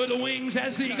mount up with the wings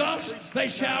as eagles. They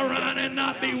shall run and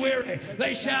not be weary.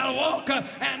 They shall walk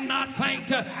and not faint.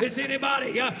 Is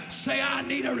anybody say, I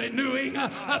need a renewing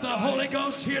of the Holy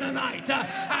Ghost here tonight?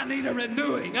 I need a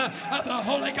renewing of the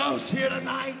Holy Ghost here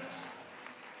tonight.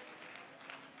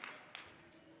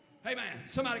 Hey man,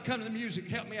 somebody come to the music.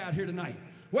 Help me out here tonight.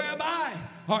 Whereby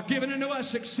are given unto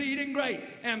us exceeding great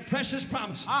and precious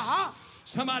promises.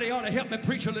 Somebody ought to help me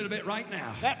preach a little bit right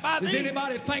now. Is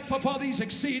anybody thankful for these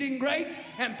exceeding great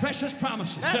and precious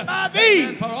promises?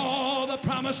 And for all the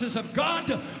promises of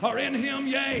God are in him,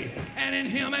 yea, and in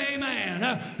him, amen.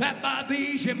 That by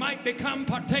these you might become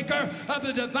partaker of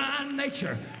the divine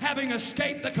nature, having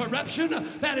escaped the corruption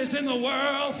that is in the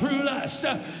world through lust.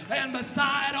 And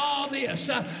beside all this,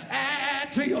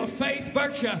 add to your faith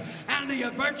virtue, and to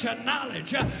your virtue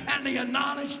knowledge, and to your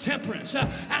knowledge temperance,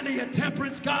 and to your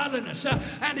temperance godliness,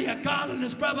 and to your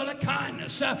godliness brotherly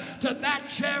kindness, to that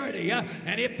charity.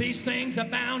 And if these things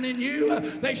abound in you,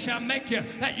 they shall make you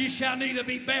that you shall neither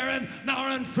be barren nor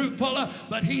unfruitful.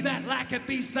 But he that lacketh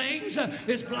these things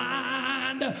is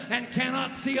blind and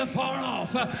cannot see afar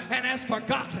off, and has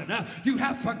forgotten. You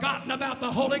have forgotten about the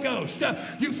Holy Ghost.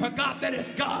 You forgot that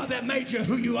it's God that made you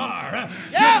who you are.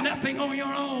 You're nothing on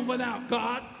your own without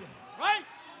God. Right?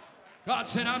 God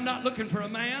said, I'm not looking for a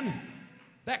man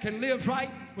that can live right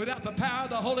without the power of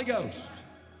the Holy Ghost.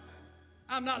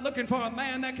 I'm not looking for a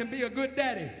man that can be a good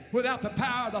daddy without the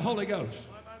power of the Holy Ghost.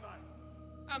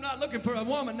 I'm not looking for a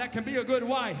woman that can be a good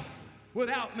wife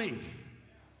without me.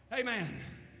 Amen.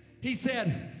 He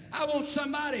said, I want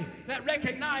somebody that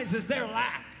recognizes their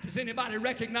lack. Does anybody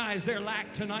recognize their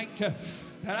lack tonight?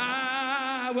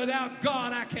 That without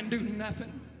God, I can do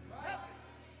nothing.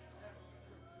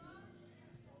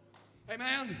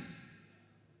 Amen.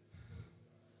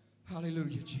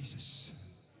 Hallelujah, Jesus.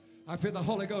 I feel the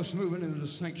Holy Ghost moving into the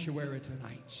sanctuary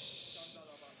tonight.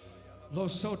 The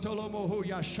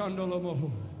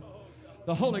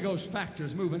Holy Ghost factor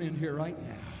is moving in here right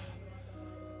now.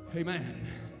 Amen.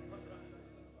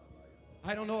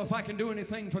 I don't know if I can do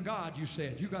anything for God, you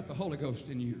said. You got the Holy Ghost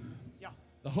in you. Yeah.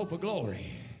 The hope of glory.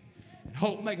 And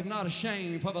hope maketh not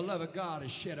ashamed, for the love of God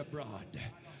is shed abroad.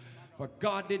 For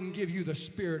God didn't give you the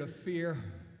spirit of fear.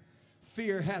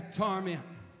 Fear hath torment.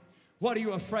 What are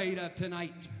you afraid of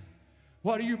tonight?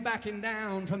 What are you backing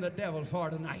down from the devil for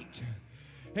tonight?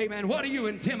 Amen. What are you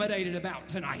intimidated about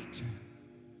tonight?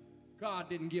 God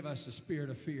didn't give us a spirit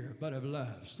of fear, but of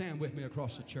love. Stand with me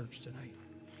across the church tonight.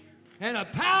 And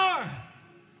of power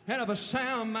and of a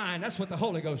sound mind. That's what the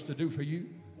Holy Ghost will do for you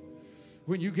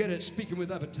when you get it speaking with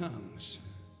other tongues.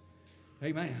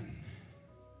 Amen.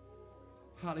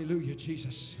 Hallelujah,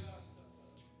 Jesus.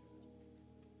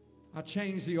 I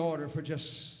changed the order for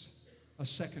just a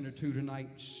second or two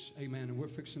tonight. Amen. And we're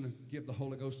fixing to give the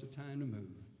Holy Ghost a time to move.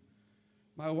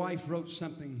 My wife wrote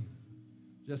something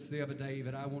just the other day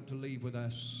that I want to leave with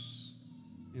us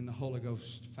in the Holy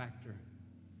Ghost factor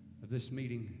of this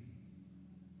meeting.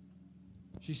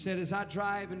 She said, as I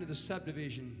drive into the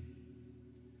subdivision,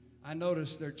 I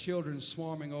notice there are children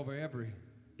swarming over every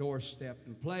doorstep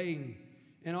and playing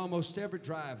in almost every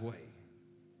driveway.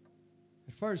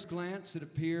 At first glance, it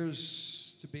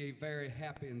appears to be a very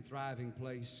happy and thriving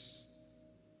place.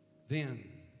 Then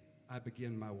I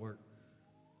begin my work.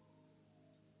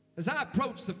 As I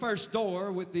approach the first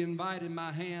door with the invite in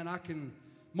my hand, I can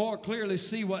more clearly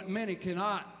see what many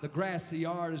cannot. The grassy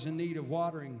yard is in need of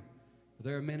watering.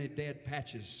 There are many dead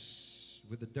patches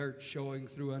with the dirt showing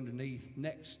through underneath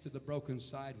next to the broken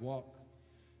sidewalk.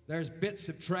 There's bits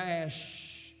of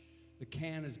trash. The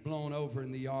can is blown over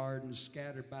in the yard and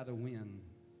scattered by the wind.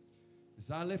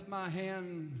 As I lift my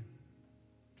hand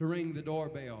to ring the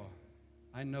doorbell,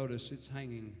 I notice it's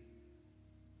hanging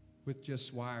with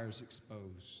just wires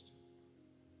exposed.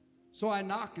 So I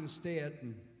knock instead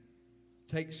and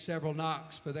take several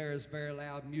knocks, for there is very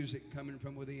loud music coming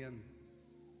from within.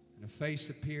 And a face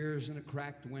appears in a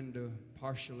cracked window,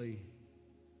 partially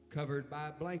covered by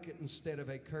a blanket instead of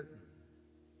a curtain.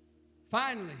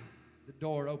 Finally, the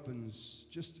door opens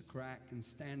just a crack, and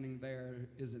standing there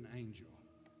is an angel.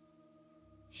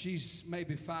 She's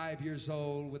maybe 5 years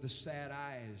old with the sad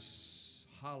eyes,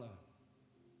 hollow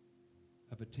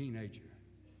of a teenager.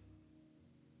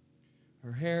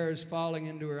 Her hair is falling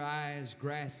into her eyes,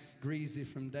 grass greasy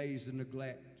from days of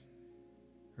neglect.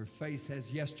 Her face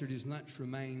has yesterday's lunch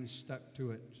remains stuck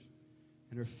to it,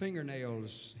 and her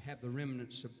fingernails have the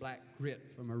remnants of black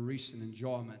grit from her recent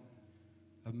enjoyment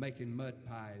of making mud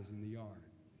pies in the yard.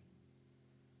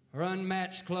 Her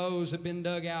unmatched clothes have been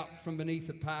dug out from beneath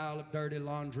a pile of dirty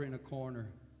laundry in a corner.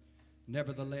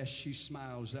 Nevertheless, she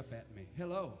smiles up at me.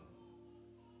 Hello.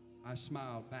 I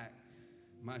smile back,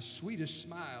 my sweetest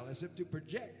smile, as if to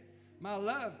project my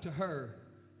love to her,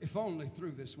 if only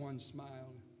through this one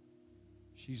smile.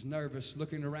 She's nervous,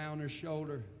 looking around her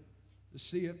shoulder to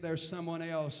see if there's someone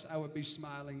else I would be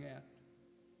smiling at,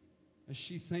 as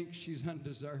she thinks she's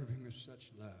undeserving of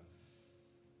such love.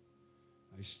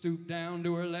 I stooped down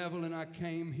to her level, and I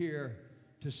came here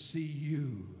to see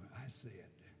you, I said.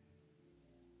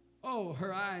 Oh,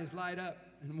 her eyes light up,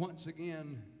 and once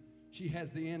again, she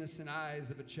has the innocent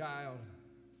eyes of a child.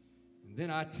 And then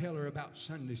I tell her about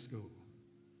Sunday school.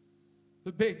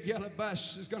 The big yellow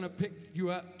bus is going to pick you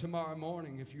up tomorrow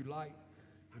morning if you like.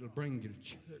 It'll bring you to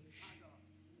church.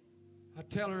 I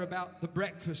tell her about the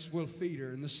breakfast we'll feed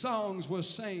her, and the songs we'll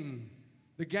sing,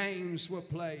 the games we'll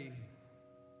play,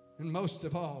 and most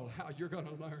of all, how you're going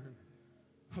to learn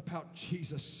about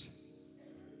Jesus.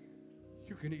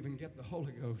 You can even get the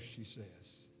Holy Ghost, she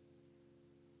says.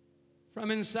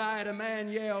 From inside, a man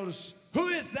yells, "Who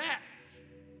is that?"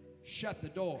 Shut the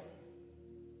door.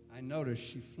 I notice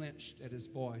she flinched at his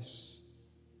voice.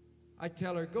 I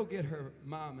tell her, go get her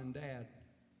mom and dad.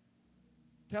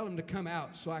 Tell them to come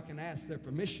out so I can ask their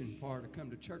permission for her to come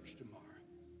to church tomorrow.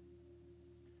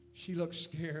 She looks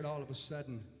scared all of a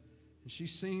sudden, and she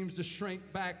seems to shrink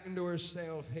back into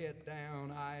herself, head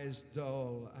down, eyes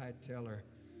dull. I tell her,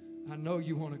 I know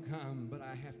you want to come, but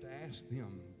I have to ask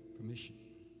them permission.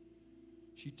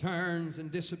 She turns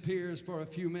and disappears for a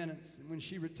few minutes. And when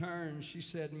she returns, she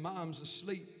said, Mom's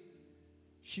asleep.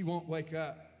 She won't wake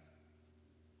up.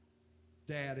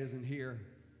 Dad isn't here.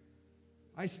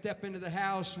 I step into the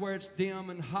house where it's dim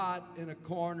and hot. In a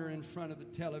corner in front of the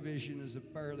television is a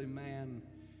burly man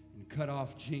in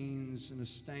cut-off jeans and a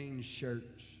stained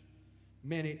shirt.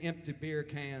 Many empty beer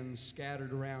cans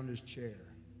scattered around his chair.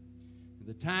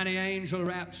 The tiny angel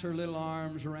wraps her little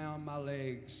arms around my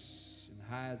legs and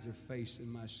hides her face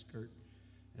in my skirt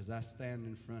as I stand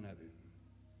in front of him.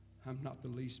 I'm not the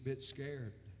least bit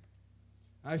scared.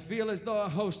 I feel as though a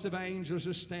host of angels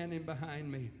are standing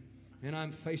behind me, and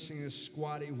I'm facing a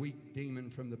squatty, weak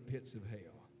demon from the pits of hell.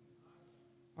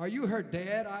 Are you her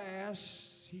dad? I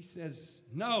asked. He says,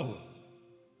 no.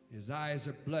 His eyes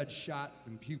are bloodshot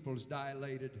and pupils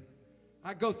dilated.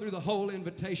 I go through the whole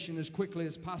invitation as quickly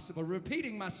as possible,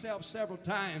 repeating myself several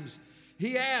times.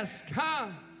 He asks,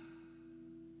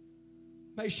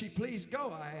 may she please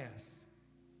go, I ask.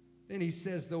 Then he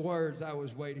says the words I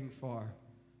was waiting for.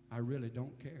 I really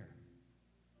don't care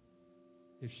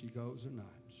if she goes or not.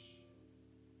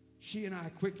 She and I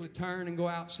quickly turn and go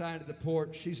outside of the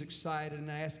porch. She's excited and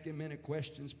asking many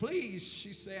questions. Please,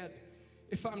 she said,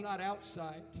 if I'm not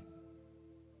outside,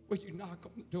 will you knock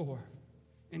on the door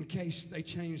in case they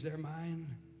change their mind?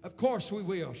 Of course we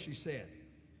will, she said.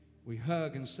 We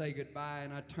hug and say goodbye,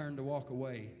 and I turn to walk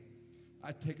away.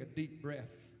 I take a deep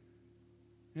breath,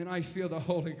 and I feel the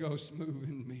Holy Ghost move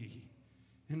in me.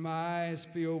 And my eyes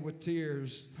filled with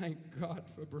tears. Thank God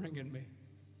for bringing me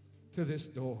to this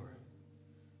door.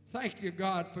 Thank you,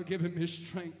 God, for giving me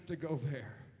strength to go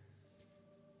there.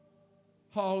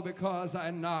 All because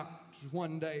I knocked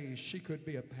one day. She could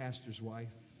be a pastor's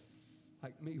wife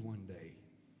like me one day.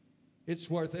 It's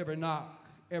worth every knock,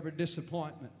 every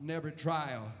disappointment, and every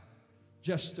trial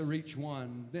just to reach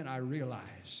one. Then I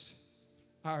realized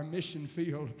our mission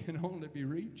field can only be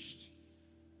reached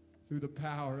through the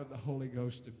power of the Holy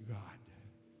Ghost of God.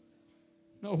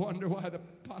 No wonder why the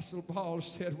Apostle Paul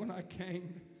said when I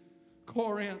came,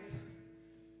 Corinth,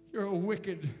 you're a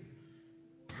wicked,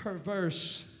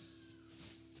 perverse,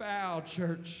 foul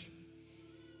church.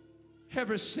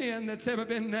 Every sin that's ever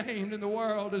been named in the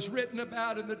world is written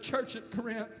about in the church at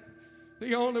Corinth.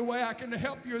 The only way I can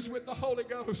help you is with the Holy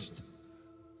Ghost.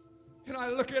 And I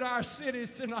look at our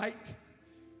cities tonight.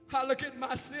 I look at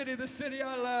my city, the city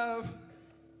I love.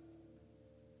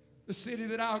 The city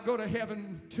that I'll go to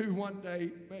heaven to one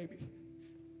day, maybe.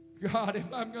 God,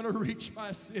 if I'm going to reach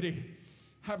my city,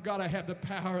 I've got to have the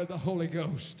power of the Holy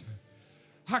Ghost.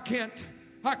 I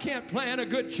can't plan a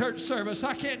good church service.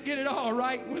 I can't get it all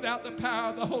right without the power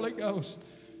of the Holy Ghost.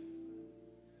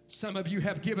 Some of you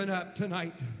have given up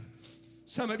tonight.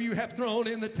 Some of you have thrown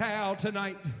in the towel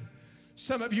tonight.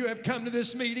 Some of you have come to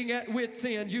this meeting at wit's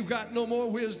end. You've got no more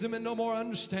wisdom and no more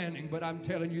understanding. But I'm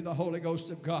telling you, the Holy Ghost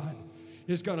of God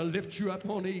is going to lift you up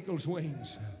on eagle's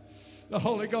wings. The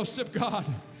Holy Ghost of God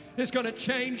is going to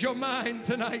change your mind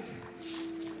tonight.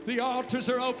 The altars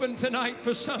are open tonight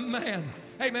for some man.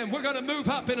 Amen. We're going to move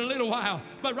up in a little while.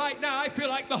 But right now, I feel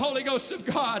like the Holy Ghost of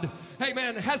God,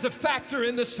 amen, has a factor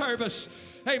in the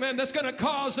service. Amen. That's going to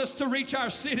cause us to reach our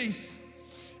cities.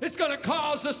 It's going to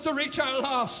cause us to reach our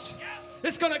lost.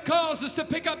 It's going to cause us to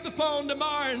pick up the phone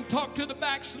tomorrow and talk to the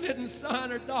backslidden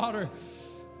son or daughter.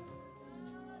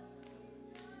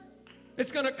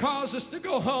 It's going to cause us to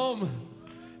go home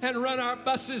and run our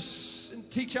buses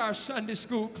and teach our Sunday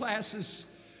school classes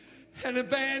and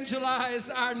evangelize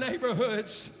our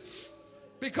neighborhoods,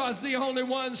 because the only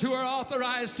ones who are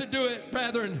authorized to do it,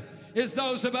 brethren, is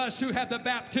those of us who have the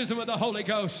baptism of the Holy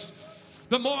Ghost.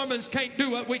 The Mormons can't do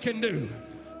what we can do.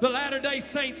 The Latter-day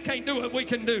Saints can't do what we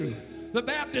can do. The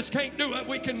Baptists can't do what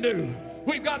we can do.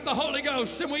 We've got the Holy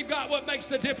Ghost, and we've got what makes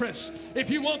the difference.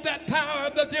 If you want that power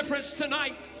of the difference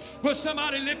tonight, will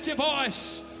somebody lift your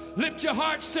voice? Lift your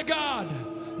hearts to God.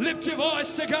 Lift your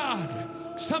voice to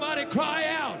God. Somebody cry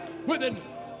out with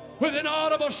an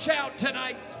audible shout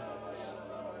tonight.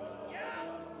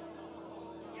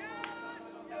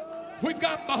 We've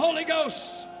got the Holy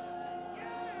Ghost.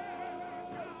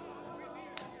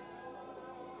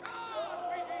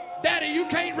 Daddy, you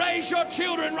can't raise your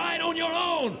children right on your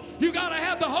own. You got to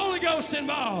have the Holy Ghost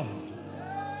involved.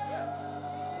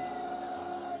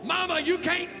 Mama, you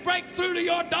can't break through to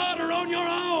your daughter on your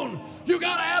own. You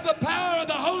got to have the power of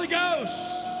the Holy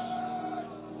Ghost.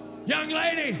 Young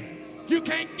lady, you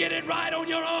can't get it right on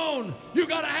your own. You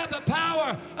got to have the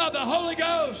power of the Holy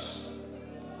Ghost.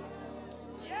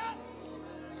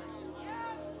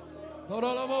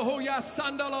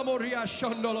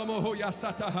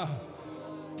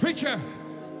 Preacher,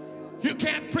 you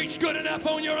can't preach good enough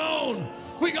on your own.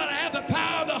 We got to have the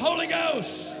power of the Holy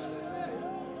Ghost.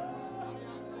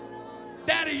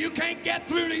 Daddy, you can't get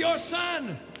through to your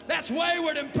son that's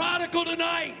wayward and prodigal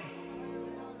tonight.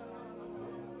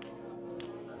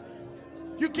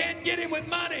 You can't get him with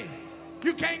money.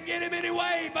 You can't get him any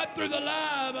way but through the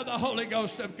love of the Holy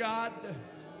Ghost of God.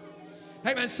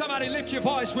 Amen. Somebody lift your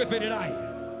voice with me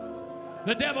tonight.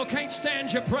 The devil can't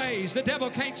stand your praise. The devil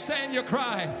can't stand your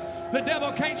cry. The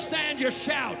devil can't stand your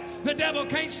shout. The devil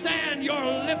can't stand your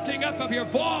lifting up of your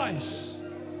voice.